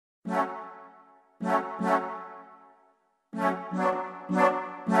This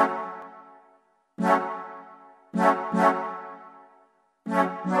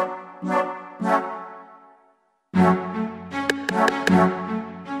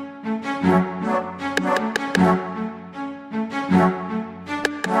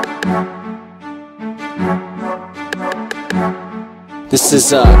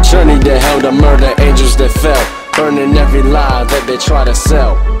is a journey to hell, to murder angels that fell, burning every lie that they try to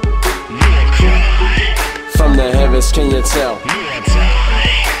sell. From the heavens, can you tell?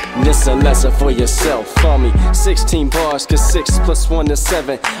 This a lesson for yourself. Call me 16 bars, cause 6 plus 1 is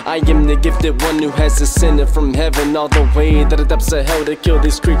 7. I am the gifted one who has ascended from heaven all the way to the depths of hell to kill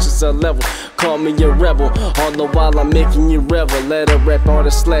these creatures at level. Call me a rebel, all the while I'm making you revel. Let a rap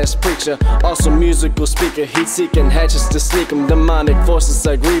artist slash preacher, also musical speaker. Heat seeking hatches to sneak 'em, demonic forces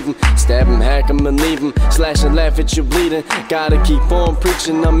I grieve 'em. Stab 'em, hack 'em and leave 'em, slash and laugh at you bleeding. Gotta keep on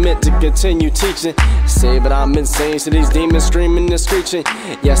preaching, I'm meant to continue teaching. Say but I'm insane, so these demons screaming and screeching.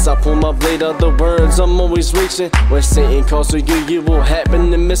 Yes, I pull my blade, other words I'm always reaching. Where Satan calls to you, you will happen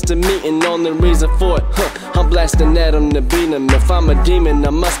to miss the meeting. On the reason for it, I'm blasting at him to beat him. If I'm a demon, I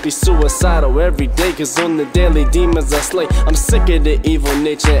must be suicidal every day, cause on the daily demons I slay. I'm sick of the evil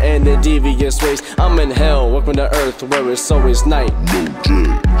nature and the devious ways. I'm in hell, welcome to earth where it's always night. No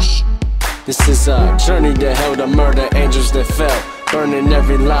days. This is a journey to hell, to murder angels that fell, burning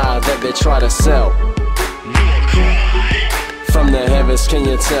every lie that they try to sell. From the heavens, can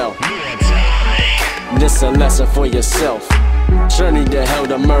you tell? This a lesson for yourself. Journey to hell,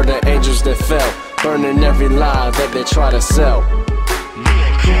 to murder angels that fell, burning every lie that they try to sell.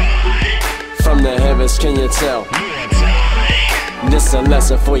 From the heavens, can you tell? This a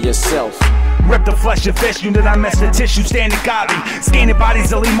lesson for yourself. Rip the flesh of fish, you know I mess the tissue, standing godly. Scanning bodies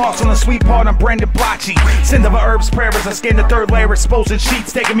that leave marks on the sweet part, I'm branded blotchy. Sin of a herb's prayer as I scan the third layer, exposing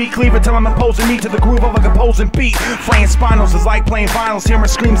sheets. Taking me cleaver till I'm imposing me to the groove of a composing beat. Flaying spinals is like playing vinyls, hearing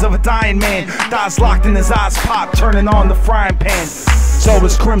screams of a dying man. Thighs locked in his eyes pop, turning on the frying pan. So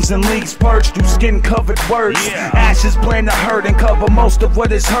his crimson leaks purged through skin-covered words. Ashes plan to hurt and cover most of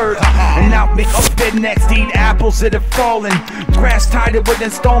what is heard. And now make up their necks to eat apples that have fallen. Grass tied it with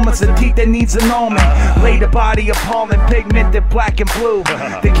installments of teeth that needs an almond. Lay the body appalling, pigmented black and blue.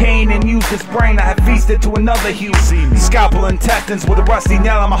 Decaying and used his brain, I have feasted to another hue. Scalpel intestines with a rusty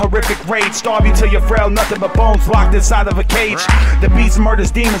nail, I'm a horrific rage. Starving till you're frail, nothing but bones locked inside of a cage. The beast murders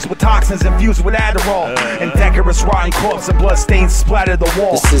demons with toxins infused with Adderall. And decorous rotten corpse and blood stains splatter the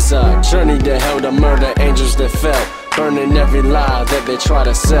wall. This is a journey to hell, to murder angels that fell, burning every lie that they try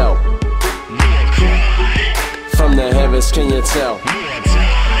to sell. From the heavens, can you tell?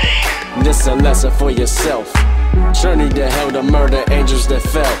 This a lesson for yourself. Journey to hell, to murder angels that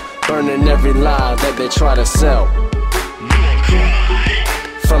fell, burning every lie that they try to sell.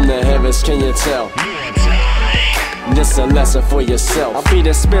 From the heavens, can you tell? This a lesson for yourself. I'll be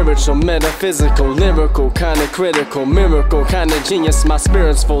the spiritual, metaphysical, lyrical, kinda critical, miracle, kinda genius. My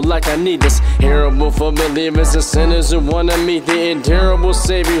spirit's full like I need this. Hearable for believers and sinners who wanna meet the endurable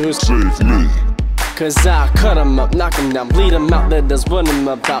Savior who's Save me. Cause I cut 'em up, knock 'em down, bleed 'em out, let us what 'em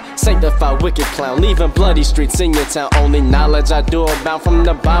about. Sanctify wicked clown, leaving bloody streets in your town. Only knowledge I do about from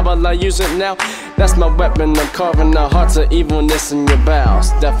the Bible, I use it now. That's my weapon, I'm carving the hearts of evilness in your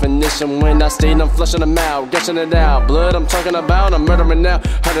bowels. Definition when I state I'm flushing them out, gushing it out. Blood I'm talking about, I'm murdering now,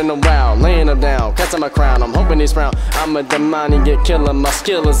 hurting them wild, laying them down, casting my crown, I'm hoping he's frown. I'm a demonic killer, my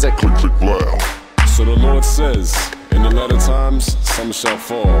skill is a Click, click, loud. So the Lord says, in the latter times, some shall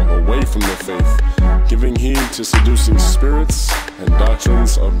fall away from the faith, giving heed to seducing spirits and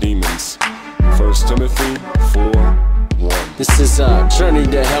doctrines of demons. 1 Timothy 4:1. This is a journey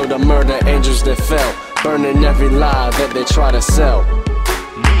to hell, to murder angels that fell, burning every lie that they try to sell.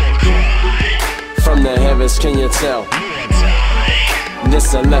 From the heavens, can you tell?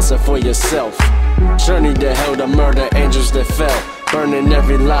 This a lesson for yourself. Journey to hell, to murder angels that fell, burning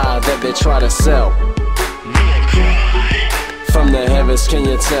every lie that they try to sell. From the heavens, can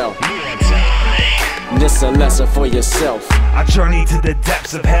you tell? This a lesson for yourself. I journey to the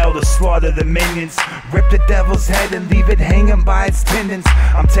depths of hell to slaughter the minions. Rip the devil's head and leave it hanging by its tendons.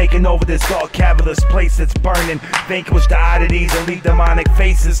 I'm taking over this dark cavernous place that's burning. Vanquish the oddities and leave demonic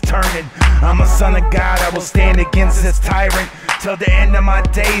faces turning. I'm a son of God, I will stand against this tyrant. Till the end of my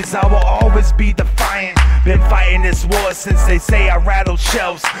days, I will always be defiant. Been fighting this war since they say I rattled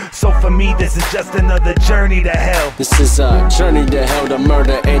shelves. So for me, this is just another journey to hell. This is a journey to hell, to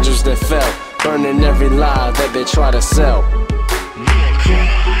murder angels that fell, burning every lie that they try to sell.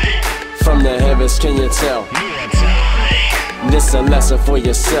 From the heavens, can you tell? This a lesson for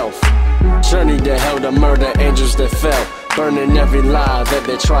yourself. Journey to hell, to murder angels that fell, burning every lie that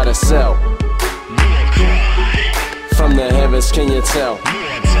they try to sell. From the heavens, can you tell?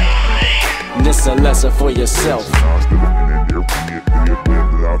 This a lesson for yourself.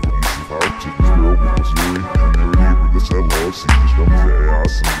 L.O.G.I.C, das Ganze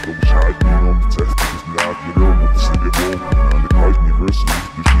erst und ich halt mir noch mit heftiges Blatt wieder und das in der Wohnung an der College University.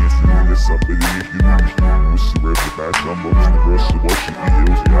 Du stehst in der Liste, aber die ich genügt. Du musst die Rap dabei sein, aber ich bin größer, was ich die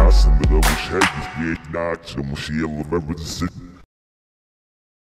L.O.G.I.C, but I wish I could be ignored. Du musst hier, whatever the city.